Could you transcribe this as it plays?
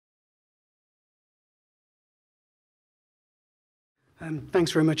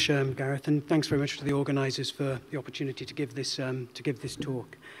Thanks very much, Gareth, and thanks very much to the organisers for the opportunity to give this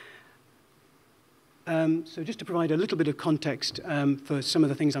talk. So just to provide a little bit of context for some of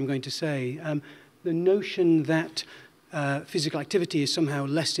the things I'm going to say, the notion that physical activity is somehow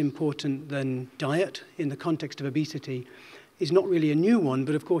less important than diet in the context of obesity is not really a new one,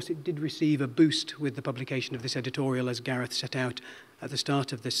 but of course it did receive a boost with the publication of this editorial, as Gareth set out at the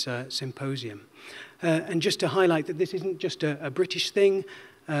start of this symposium. And just to highlight that this isn't just a British thing,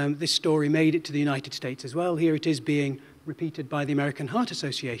 this story made it to the United States as well. Here it is being repeated by the American Heart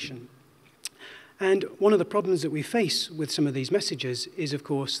Association. And one of the problems that we face with some of these messages is, of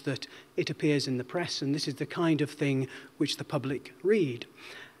course, that it appears in the press, and this is the kind of thing which the public read.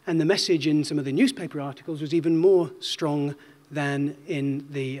 And the message in some of the newspaper articles was even more strong than in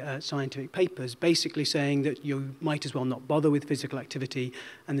the scientific papers, basically saying that you might as well not bother with physical activity,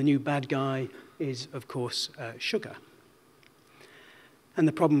 and the new bad guy is, of course, sugar. And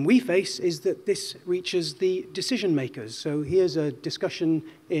the problem we face is that this reaches the decision makers. So here's a discussion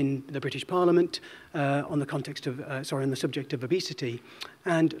in the British Parliament on the subject of obesity,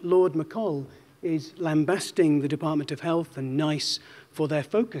 and Lord McColl is lambasting the Department of Health and NICE for their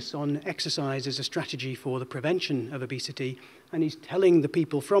focus on exercise as a strategy for the prevention of obesity, and he's telling the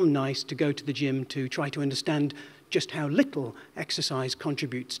people from NICE to go to the gym to try to understand just how little exercise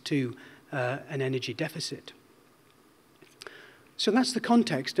contributes to an energy deficit. So that's the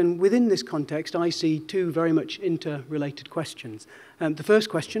context, and within this context I see two very much interrelated questions. The first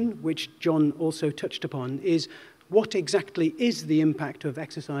question, which John also touched upon, is what exactly is the impact of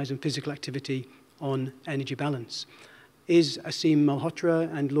exercise and physical activity on energy balance? Is Aseem Malhotra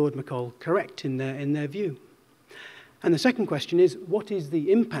and Lord McColl correct in their view? And the second question is, what is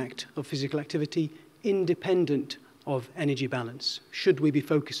the impact of physical activity independent of energy balance? Should we be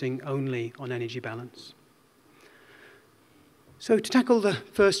focusing only on energy balance? So to tackle the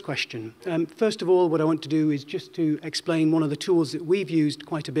first question, first of all, what I want to do is just to explain one of the tools that we've used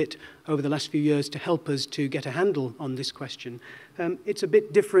quite a bit over the last few years to help us to get a handle on this question. It's a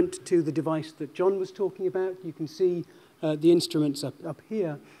bit different to the device that John was talking about. You can see the instruments up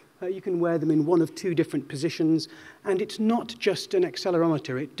here. You can wear them in one of two different positions, and it's not just an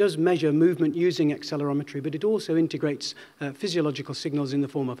accelerometer. It does measure movement using accelerometry, but it also integrates physiological signals in the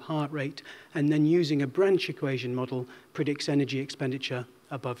form of heart rate, and then using a branch equation model predicts energy expenditure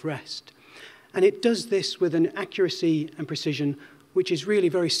above rest. And it does this with an accuracy and precision which is really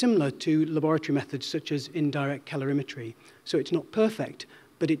very similar to laboratory methods such as indirect calorimetry. So it's not perfect,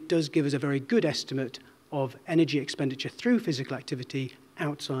 but it does give us a very good estimate of energy expenditure through physical activity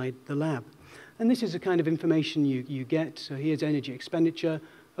outside the lab. And this is the kind of information you get. So here's energy expenditure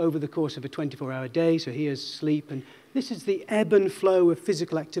over the course of a 24-hour day. So here's sleep. And this is the ebb and flow of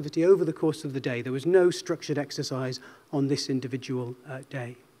physical activity over the course of the day. There was no structured exercise on this individual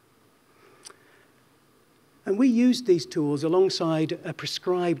day. And we used these tools alongside a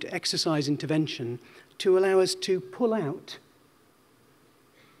prescribed exercise intervention to allow us to pull out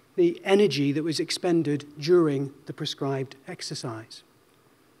the energy that was expended during the prescribed exercise.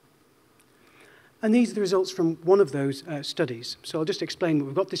 And these are the results from one of those studies. So I'll just explain what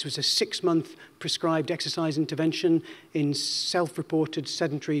we've got. This was a 6-month prescribed exercise intervention in self-reported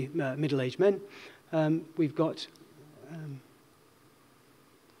sedentary middle-aged men. We've got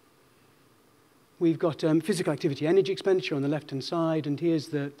physical activity energy expenditure on the left-hand side, and here's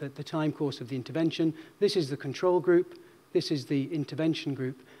the time course of the intervention. This is the control group. This is the intervention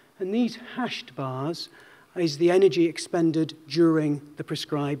group. And these hashed bars is the energy expended during the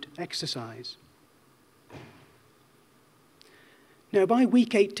prescribed exercise. Now, by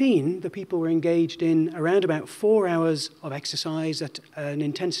week 18, the people were engaged in around about 4 hours of exercise at an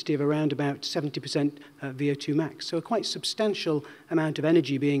intensity of around about 70% VO2 max. So a quite substantial amount of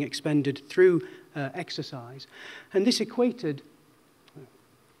energy being expended through exercise. And this equated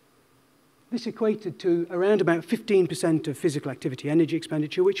to around about 15% of physical activity energy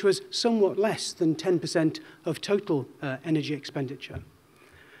expenditure, which was somewhat less than 10% of total energy expenditure.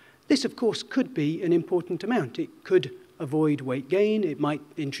 This, of course, could be an important amount. It could avoid weight gain. It might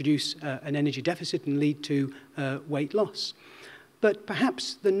introduce an energy deficit and lead to weight loss. But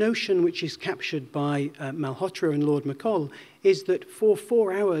perhaps the notion which is captured by Malhotra and Lord McColl is that for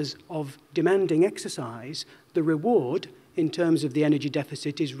 4 hours of demanding exercise, the reward in terms of the energy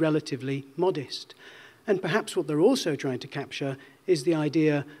deficit is relatively modest. And perhaps what they're also trying to capture is the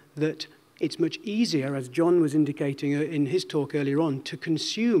idea that it's much easier, as John was indicating in his talk earlier on, to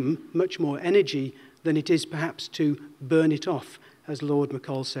consume much more energy than it is perhaps to burn it off, as Lord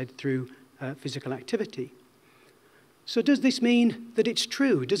McColl said, through physical activity. So does this mean that it's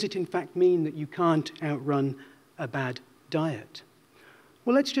true? Does it in fact mean that you can't outrun a bad diet?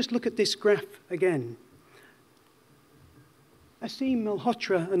 Well, let's just look at this graph again. Asim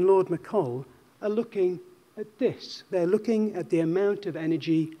Malhotra and Lord McColl are looking at this. They're looking at the amount of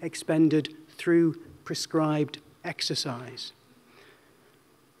energy expended through prescribed exercise.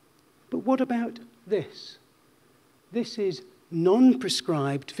 But what about this? This is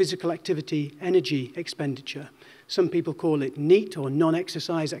non-prescribed physical activity energy expenditure. Some people call it NEAT, or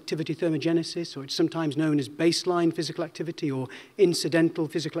non-exercise activity thermogenesis, or it's sometimes known as baseline physical activity, or incidental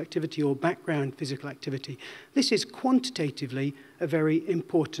physical activity, or background physical activity. This is quantitatively a very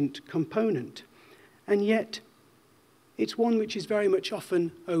important component, and yet it's one which is very much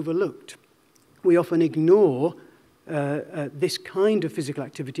often overlooked. We often ignore this kind of physical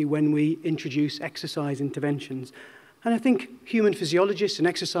activity when we introduce exercise interventions. And I think human physiologists and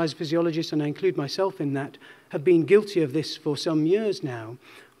exercise physiologists, and I include myself in that, have been guilty of this for some years now.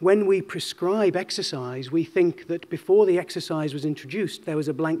 When we prescribe exercise, we think that before the exercise was introduced, there was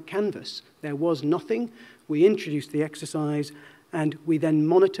a blank canvas. There was nothing. We introduced the exercise, and we then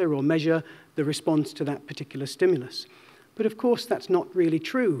monitor or measure the response to that particular stimulus. But of course, that's not really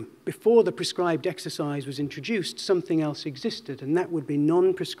true. Before the prescribed exercise was introduced, something else existed, and that would be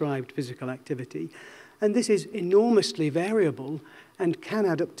non-prescribed physical activity. And this is enormously variable and can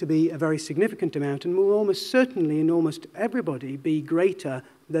add up to be a very significant amount, and will almost certainly in almost everybody be greater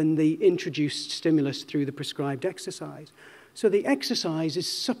than the introduced stimulus through the prescribed exercise. So the exercise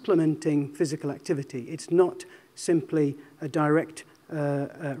is supplementing physical activity. It's not simply a direct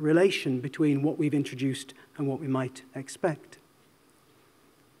relation between what we've introduced and what we might expect.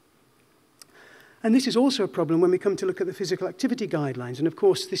 And this is also a problem when we come to look at the physical activity guidelines. And of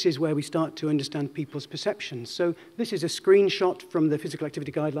course, this is where we start to understand people's perceptions. So this is a screenshot from the physical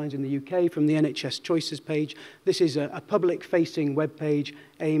activity guidelines in the UK, from the NHS Choices page. This is a public-facing web page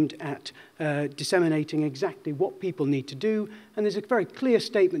aimed at disseminating exactly what people need to do. And there's a very clear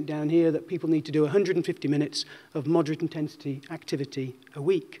statement down here that people need to do 150 minutes of moderate intensity activity a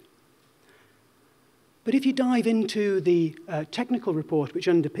week. But if you dive into the technical report which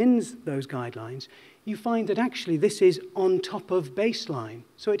underpins those guidelines, you find that actually this is on top of baseline.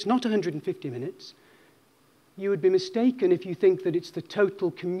 So it's not 150 minutes. You would be mistaken if you think that it's the total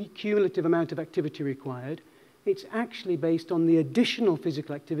cumulative amount of activity required. It's actually based on the additional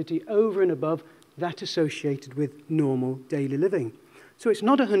physical activity over and above that associated with normal daily living. So it's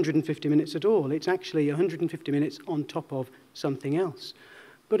not 150 minutes at all. It's actually 150 minutes on top of something else.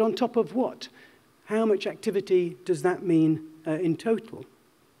 But on top of what? How much activity does that mean in total?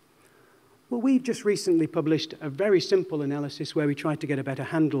 Well, we've just recently published a very simple analysis where we tried to get a better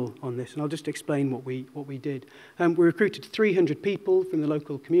handle on this, and I'll just explain what we did. We recruited 300 people from the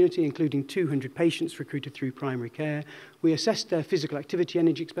local community, including 200 patients recruited through primary care. We assessed their physical activity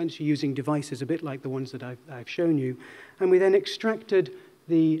energy expenditure using devices a bit like the ones that I've shown you, and we then extracted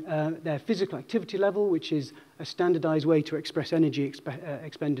their physical activity level, which is a standardized way to express energy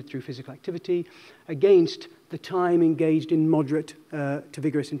expended through physical activity, against the time engaged in moderate to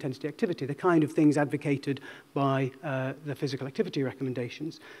vigorous intensity activity, the kind of things advocated by the physical activity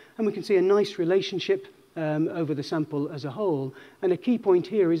recommendations. And we can see a nice relationship over the sample as a whole. And a key point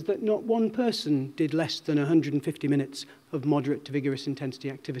here is that not one person did less than 150 minutes of moderate to vigorous intensity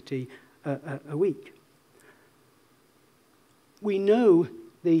activity a week. We know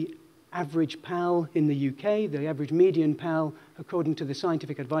the average PAL in the UK, the average median PAL, according to the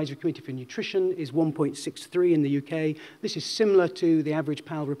Scientific Advisory Committee for Nutrition, is 1.63 in the UK. This is similar to the average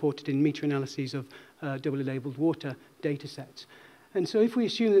PAL reported in meta-analyses of doubly labelled water data sets. And so if we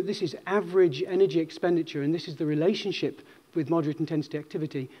assume that this is average energy expenditure, and this is the relationship with moderate intensity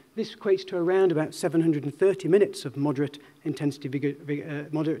activity, this equates to around about 730 minutes of moderate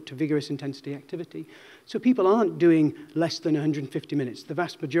to vigorous intensity activity. So people aren't doing less than 150 minutes. The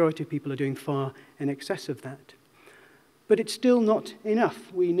vast majority of people are doing far in excess of that. But it's still not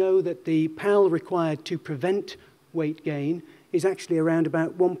enough. We know that the PAL required to prevent weight gain is actually around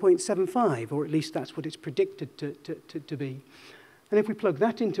about 1.75, or at least that's what it's predicted to be. And if we plug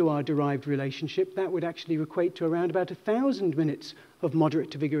that into our derived relationship, that would actually equate to around about 1,000 minutes of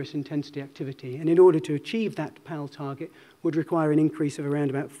moderate to vigorous intensity activity. And in order to achieve that PAL target, would require an increase of around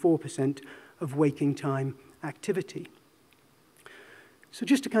about 4% of waking time activity. So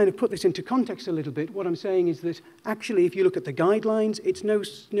just to kind of put this into context a little bit, what I'm saying is that actually if you look at the guidelines, it's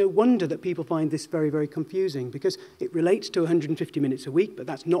no wonder that people find this very, very confusing, because it relates to 150 minutes a week, but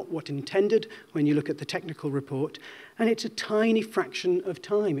that's not what's intended when you look at the technical report. And it's a tiny fraction of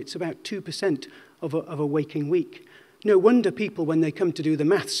time. It's about 2% of a waking week. No wonder people, when they come to do the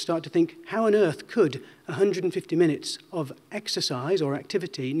maths, start to think, how on earth could 150 minutes of exercise or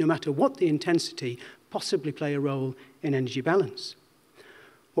activity, no matter what the intensity, possibly play a role in energy balance?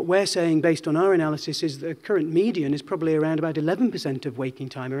 What we're saying based on our analysis is the current median is probably around about 11% of waking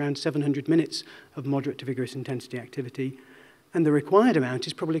time, around 700 minutes of moderate to vigorous intensity activity. And the required amount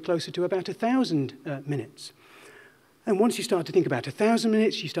is probably closer to about 1,000 minutes. And once you start to think about 1,000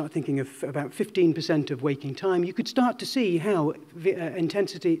 minutes, you start thinking of about 15% of waking time, you could start to see how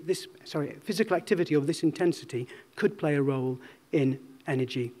physical activity of this intensity could play a role in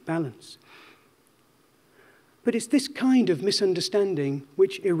energy balance. But it's this kind of misunderstanding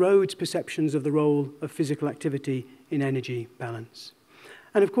which erodes perceptions of the role of physical activity in energy balance.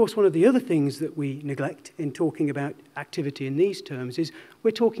 And of course, one of the other things that we neglect in talking about activity in these terms is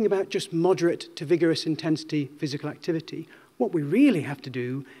we're talking about just moderate to vigorous intensity physical activity. What we really have to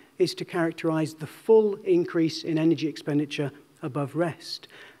do is to characterize the full increase in energy expenditure above rest.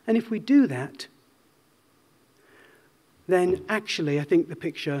 And if we do that, then actually I think the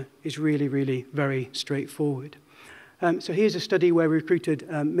picture is really, really very straightforward. So here's a study where we recruited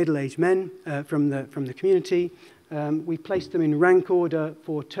middle-aged men from the community. We placed them in rank order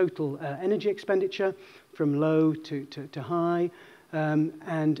for total energy expenditure from low to high.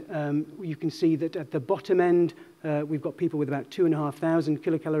 You can see that at the bottom end, we've got people with about 2,500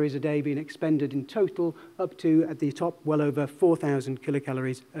 kilocalories a day being expended in total, up to, at the top, well over 4,000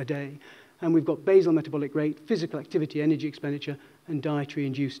 kilocalories a day. And we've got basal metabolic rate, physical activity, energy expenditure, and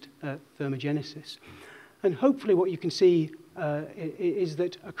dietary-induced thermogenesis. And hopefully what you can see is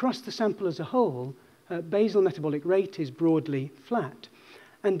that across the sample as a whole, basal metabolic rate is broadly flat.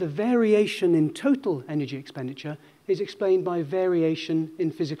 And the variation in total energy expenditure is explained by variation in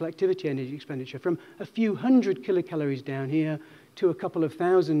physical activity energy expenditure, from a few hundred kilocalories down here to a couple of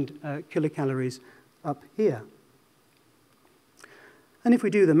thousand kilocalories up here. And if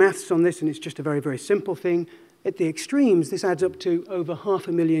we do the maths on this, and it's just a very, very simple thing, at the extremes, this adds up to over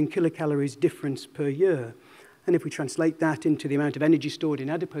 500,000 kilocalories difference per year. And if we translate that into the amount of energy stored in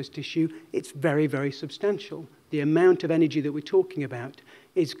adipose tissue, it's very, very substantial. The amount of energy that we're talking about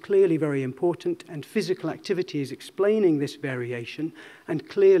is clearly very important, and physical activity is explaining this variation and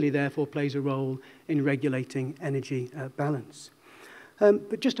clearly, therefore, plays a role in regulating energy balance.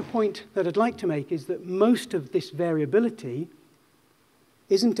 But just a point that I'd like to make is that most of this variability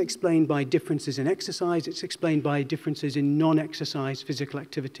isn't explained by differences in exercise, it's explained by differences in non-exercise physical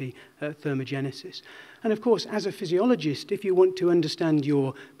activity thermogenesis. And of course, as a physiologist, if you want to understand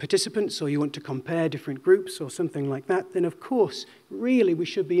your participants or you want to compare different groups or something like that, then of course, really we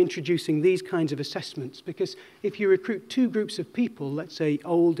should be introducing these kinds of assessments, because if you recruit two groups of people, let's say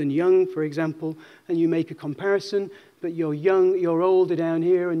old and young, for example, and you make a comparison, but you're older down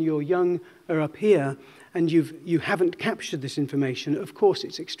here and your young are up here, and you haven't captured this information, of course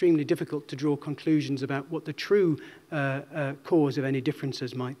it's extremely difficult to draw conclusions about what the true cause of any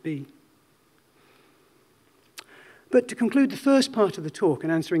differences might be. But to conclude the first part of the talk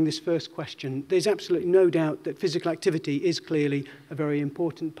and answering this first question, there's absolutely no doubt that physical activity is clearly a very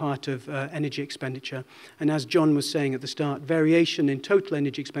important part of energy expenditure. And as John was saying at the start, variation in total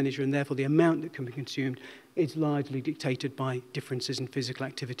energy expenditure, and therefore the amount that can be consumed, is largely dictated by differences in physical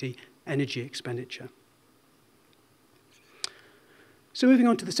activity energy expenditure. So moving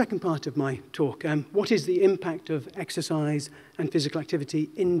on to the second part of my talk, what is the impact of exercise and physical activity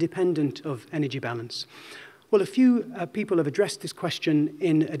independent of energy balance? Well, a few people have addressed this question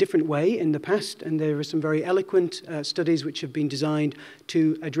in a different way in the past, and there are some very eloquent studies which have been designed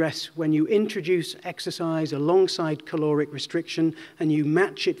to address when you introduce exercise alongside caloric restriction and you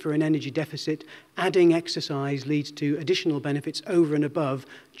match it for an energy deficit, adding exercise leads to additional benefits over and above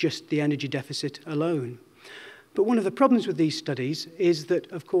just the energy deficit alone. But one of the problems with these studies is that,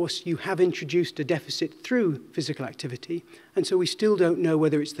 of course, you have introduced a deficit through physical activity, and so we still don't know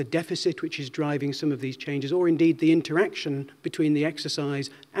whether it's the deficit which is driving some of these changes, or indeed the interaction between the exercise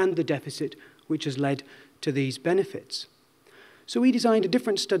and the deficit which has led to these benefits. So we designed a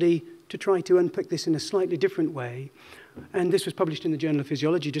different study to try to unpick this in a slightly different way, and this was published in the Journal of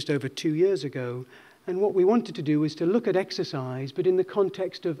Physiology just over 2 years ago. And what we wanted to do was to look at exercise, but in the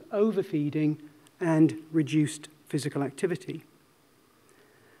context of overfeeding and reduced physical activity.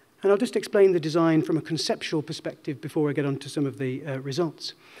 And I'll just explain the design from a conceptual perspective before I get on to some of the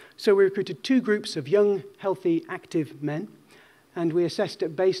results. So we recruited two groups of young, healthy, active men, and we assessed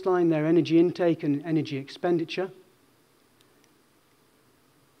at baseline their energy intake and energy expenditure.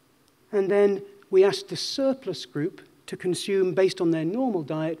 And then we asked the surplus group to consume, based on their normal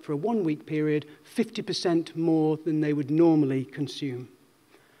diet for a 1-week period, 50% more than they would normally consume.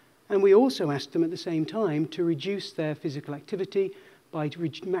 And we also asked them at the same time to reduce their physical activity by to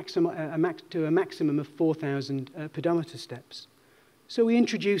a maximum of 4,000 pedometer steps. So we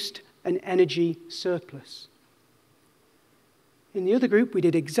introduced an energy surplus. In the other group, we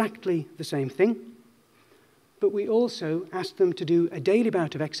did exactly the same thing, but we also asked them to do a daily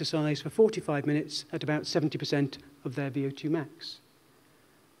bout of exercise for 45 minutes at about 70% of their VO2 max.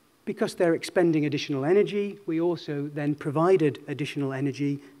 Because they're expending additional energy, we also then provided additional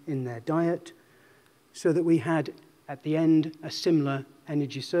energy in their diet so that we had, at the end, a similar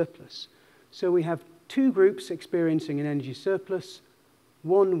energy surplus. So we have two groups experiencing an energy surplus,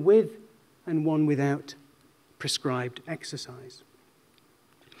 one with and one without prescribed exercise.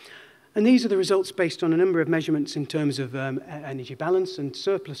 And these are the results based on a number of measurements in terms of energy balance and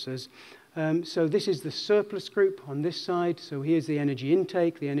surpluses. So this is the surplus group on this side. So here's the energy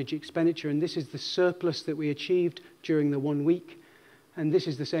intake, the energy expenditure, and this is the surplus that we achieved during the 1 week. And this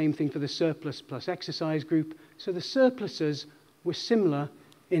is the same thing for the surplus plus exercise group. So the surpluses were similar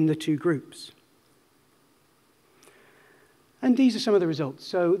in the two groups. And these are some of the results.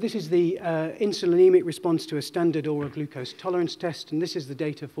 So this is the insulinemic response to a standard oral glucose tolerance test, and this is the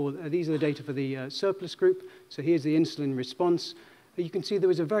data for these are the data for the surplus group. So here's the insulin response. You can see there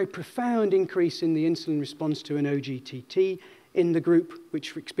was a very profound increase in the insulin response to an OGTT in the group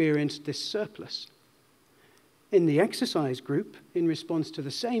which experienced this surplus. In the exercise group, in response to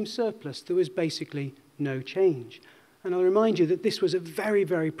the same surplus, there was basically no change. And I'll remind you that this was a very,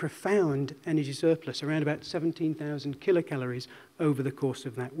 very profound energy surplus, around about 17,000 kilocalories over the course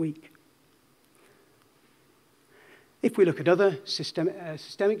of that week. If we look at other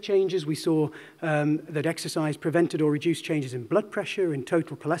systemic changes, we saw that exercise prevented or reduced changes in blood pressure, in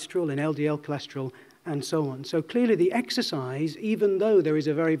total cholesterol, in LDL cholesterol, and so on. So clearly the exercise, even though there is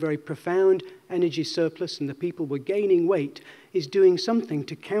a very, very profound energy surplus and the people were gaining weight, is doing something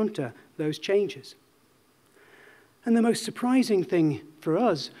to counter those changes. And the most surprising thing for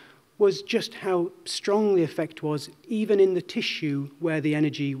us was just how strong the effect was, even in the tissue where the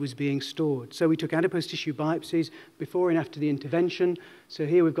energy was being stored. So we took adipose tissue biopsies before and after the intervention. So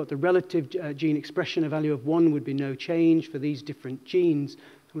here we've got the relative gene expression. A value of 1 would be no change for these different genes.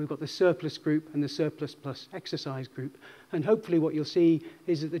 And we've got the surplus group and the surplus plus exercise group. And hopefully what you'll see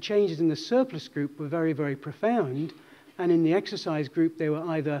is that the changes in the surplus group were very, very profound. And in the exercise group, they were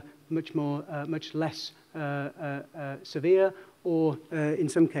either much less severe or in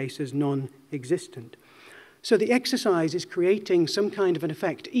some cases non-existent. So the exercise is creating some kind of an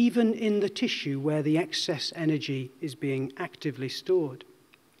effect even in the tissue where the excess energy is being actively stored.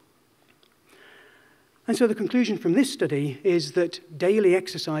 And so the conclusion from this study is that daily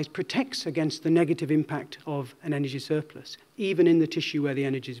exercise protects against the negative impact of an energy surplus, even in the tissue where the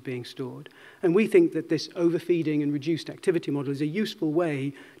energy is being stored. And we think that this overfeeding and reduced activity model is a useful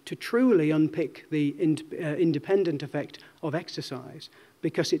way to truly unpick the independent effect of exercise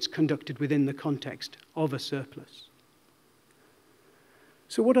because it's conducted within the context of a surplus.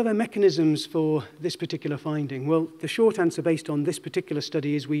 So what are the mechanisms for this particular finding? Well, the short answer based on this particular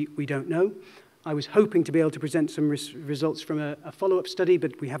study is we don't know. I was hoping to be able to present some results from a follow-up study,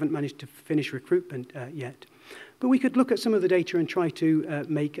 but we haven't managed to finish recruitment yet. But we could look at some of the data and try to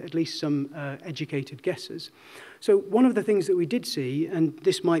make at least some educated guesses. So one of the things that we did see, and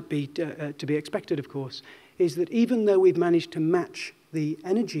this might be to be expected, of course, is that even though we've managed to match the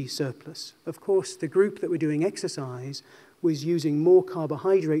energy surplus, of course, the group that were doing exercise was using more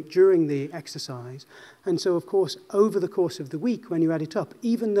carbohydrate during the exercise. And so, of course, over the course of the week, when you add it up,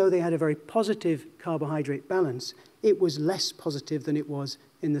 even though they had a very positive carbohydrate balance, it was less positive than it was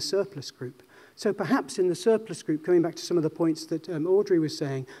in the surplus group. So perhaps in the surplus group, coming back to some of the points that Audrey was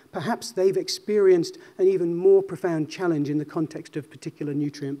saying, perhaps they've experienced an even more profound challenge in the context of particular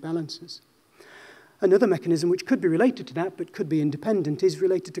nutrient balances. Another mechanism which could be related to that, but could be independent, is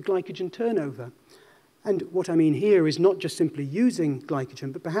related to glycogen turnover. And what I mean here is not just simply using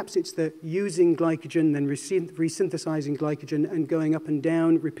glycogen, but perhaps it's the using glycogen, then resynthesizing glycogen and going up and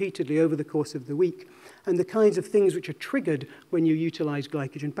down repeatedly over the course of the week. And the kinds of things which are triggered when you utilize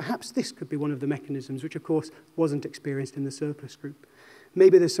glycogen, perhaps this could be one of the mechanisms, which of course wasn't experienced in the surplus group.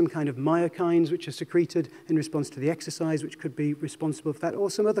 Maybe there's some kind of myokines which are secreted in response to the exercise, which could be responsible for that,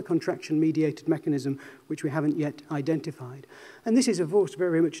 or some other contraction-mediated mechanism which we haven't yet identified. And this is, of course,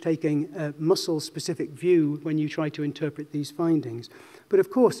 very much taking a muscle-specific view when you try to interpret these findings. But of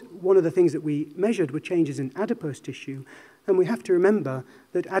course, one of the things that we measured were changes in adipose tissue. And we have to remember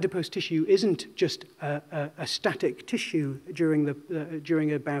that adipose tissue isn't just a static tissue during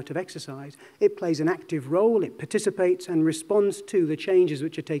a bout of exercise. It plays an active role, it participates and responds to the changes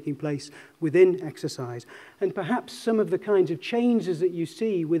which are taking place within exercise. And perhaps some of the kinds of changes that you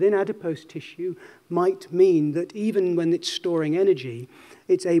see within adipose tissue might mean that even when it's storing energy,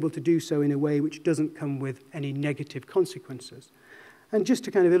 it's able to do so in a way which doesn't come with any negative consequences. And just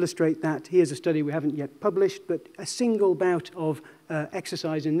to kind of illustrate that, here's a study we haven't yet published, but a single bout of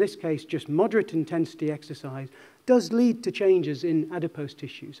exercise, in this case just moderate intensity exercise, does lead to changes in adipose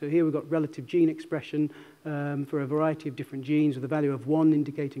tissue. So here we've got relative gene expression for a variety of different genes with a value of 1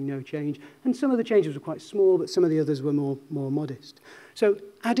 indicating no change. And some of the changes were quite small, but some of the others were more modest. So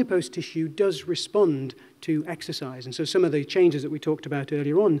adipose tissue does respond to exercise. And so some of the changes that we talked about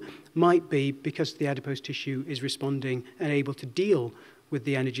earlier on might be because the adipose tissue is responding and able to deal with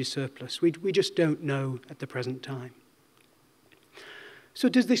the energy surplus. We just don't know at the present time. So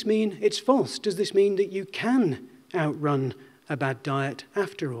does this mean it's false? Does this mean that you can outrun a bad diet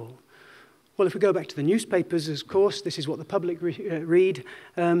after all? Well, if we go back to the newspapers, of course, this is what the public read.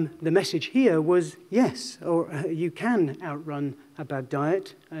 The message here was yes, or you can outrun a bad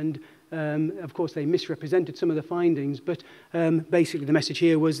diet. And of course, they misrepresented some of the findings, but basically the message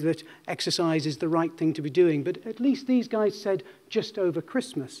here was that exercise is the right thing to be doing. But at least these guys said just over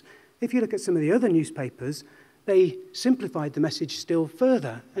Christmas. If you look at some of the other newspapers, they simplified the message still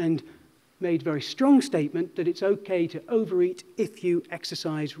further and made a very strong statement that it's okay to overeat if you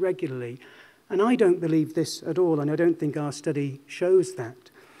exercise regularly. And I don't believe this at all, and I don't think our study shows that.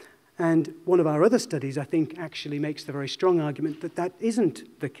 And one of our other studies, I think, actually makes the very strong argument that that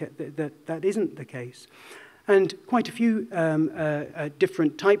isn't the case. And quite a few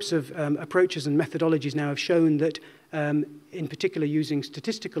different types of approaches and methodologies now have shown that, in particular using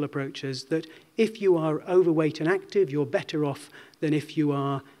statistical approaches, that if you are overweight and active, you're better off than if you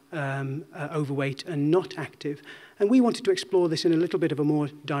are overweight and not active. And we wanted to explore this in a little bit of a more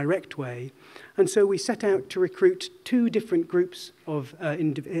direct way. And so we set out to recruit 2 different groups of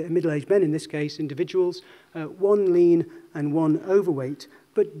middle-aged men, in this case, individuals, 1 lean and 1 overweight,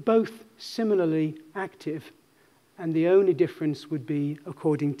 but both similarly active. And the only difference would be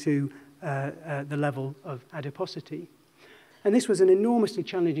according to the level of adiposity. And this was an enormously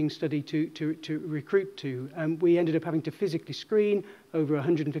challenging study to recruit to. We ended up having to physically screen over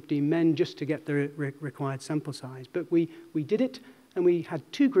 115 men just to get the required sample size. But we did it, and we had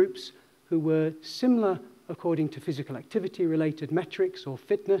 2 groups who were similar according to physical activity-related metrics or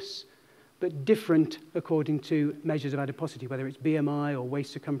fitness, but different according to measures of adiposity, whether it's BMI or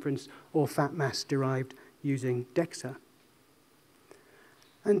waist circumference or fat mass derived using DEXA.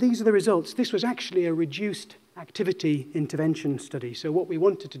 And these are the results. This was actually a reduced activity intervention study. So what we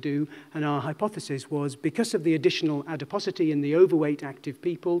wanted to do, and our hypothesis was, because of the additional adiposity in the overweight active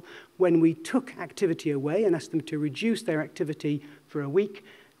people, when we took activity away and asked them to reduce their activity for a week,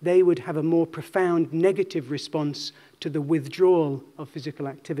 they would have a more profound negative response to the withdrawal of physical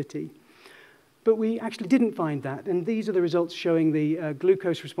activity. But we actually didn't find that, and these are the results showing the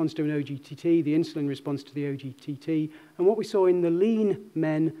glucose response to an OGTT, the insulin response to the OGTT, and what we saw in the lean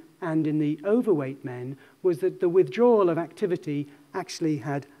men and in the overweight men was that the withdrawal of activity actually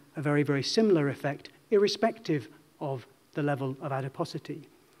had a very, very similar effect, irrespective of the level of adiposity.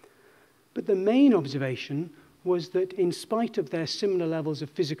 But the main observation was that in spite of their similar levels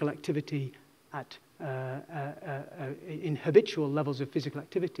of physical activity in habitual levels of physical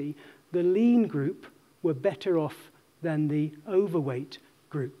activity, the lean group were better off than the overweight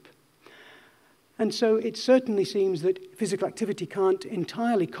group. And so it certainly seems that physical activity can't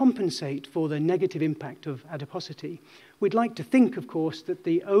entirely compensate for the negative impact of adiposity. We'd like to think, of course, that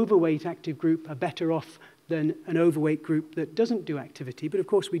the overweight active group are better off than an overweight group that doesn't do activity, but of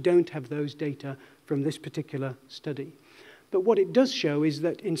course we don't have those data from this particular study. But what it does show is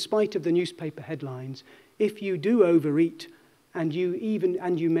that in spite of the newspaper headlines, if you do overeat and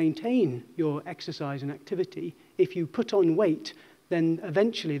you maintain your exercise and activity, if you put on weight, then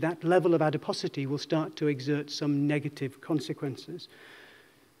eventually that level of adiposity will start to exert some negative consequences.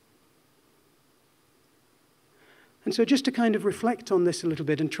 And so just to kind of reflect on this a little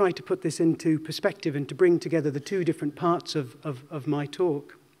bit and try to put this into perspective and to bring together the 2 different parts of my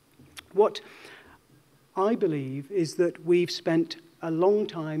talk, what I believe is that we've spent a long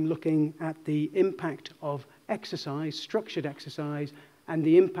time looking at the impact of exercise, structured exercise, and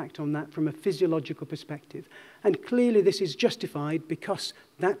the impact on that from a physiological perspective. And clearly this is justified because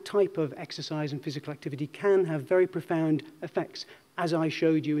that type of exercise and physical activity can have very profound effects, as I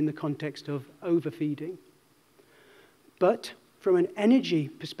showed you in the context of overfeeding. But from an energy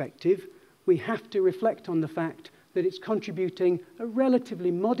perspective, we have to reflect on the fact that it's contributing a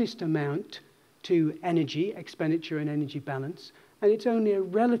relatively modest amount to energy expenditure and energy balance, and it's only a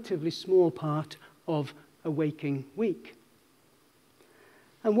relatively small part of a waking week.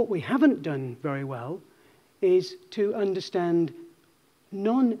 And what we haven't done very well is to understand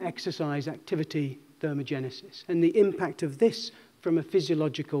non-exercise activity thermogenesis and the impact of this from a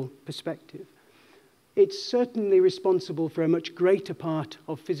physiological perspective. It's certainly responsible for a much greater part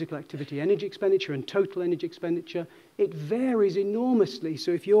of physical activity energy expenditure and total energy expenditure. It varies enormously.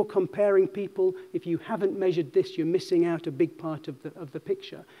 So if you're comparing people, if you haven't measured this, you're missing out a big part of the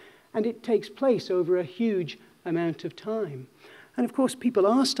picture. And it takes place over a huge amount of time. And of course, people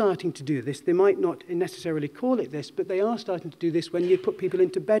are starting to do this. They might not necessarily call it this, but they are starting to do this when you put people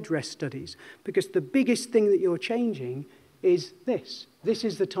into bed rest studies. Because the biggest thing that you're changing is this. This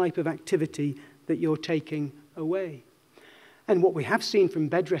is the type of activity that you're taking away. And what we have seen from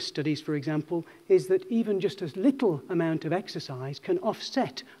bed rest studies, for example, is that even just a little amount of exercise can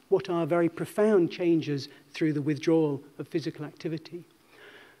offset what are very profound changes through the withdrawal of physical activity.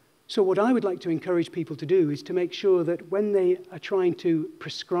 So what I would like to encourage people to do is to make sure that when they are trying to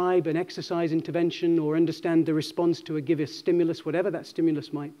prescribe an exercise intervention or understand the response to a given stimulus, whatever that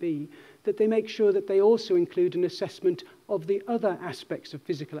stimulus might be, that they make sure that they also include an assessment of the other aspects of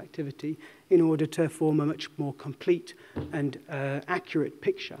physical activity in order to form a much more complete and accurate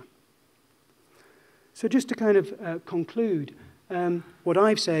picture. So just to kind of conclude, what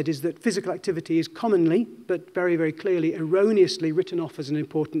I've said is that physical activity is commonly, but very, very clearly, erroneously written off as an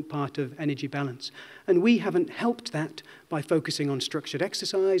important part of energy balance. And we haven't helped that by focusing on structured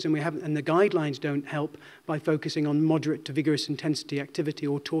exercise, and the guidelines don't help by focusing on moderate to vigorous intensity activity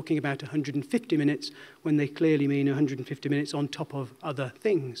or talking about 150 minutes when they clearly mean 150 minutes on top of other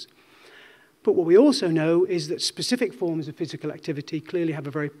things. But what we also know is that specific forms of physical activity clearly have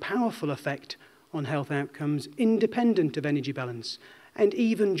a very powerful effect on health outcomes independent of energy balance, and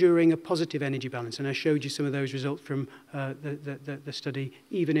even during a positive energy balance. And I showed you some of those results from the study,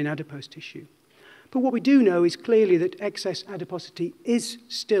 even in adipose tissue. But what we do know is clearly that excess adiposity is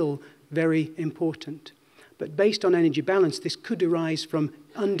still very important. But based on energy balance, this could arise from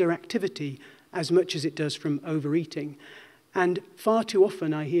underactivity as much as it does from overeating. And far too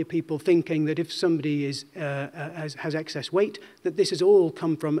often I hear people thinking that if somebody has excess weight, that this has all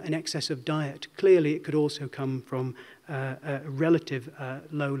come from an excess of diet. Clearly, it could also come from a relative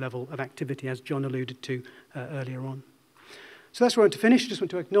low level of activity, as John alluded to earlier on. So that's where I want to finish. I just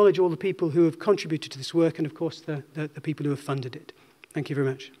want to acknowledge all the people who have contributed to this work and, of course, the people who have funded it. Thank you very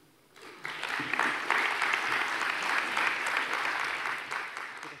much.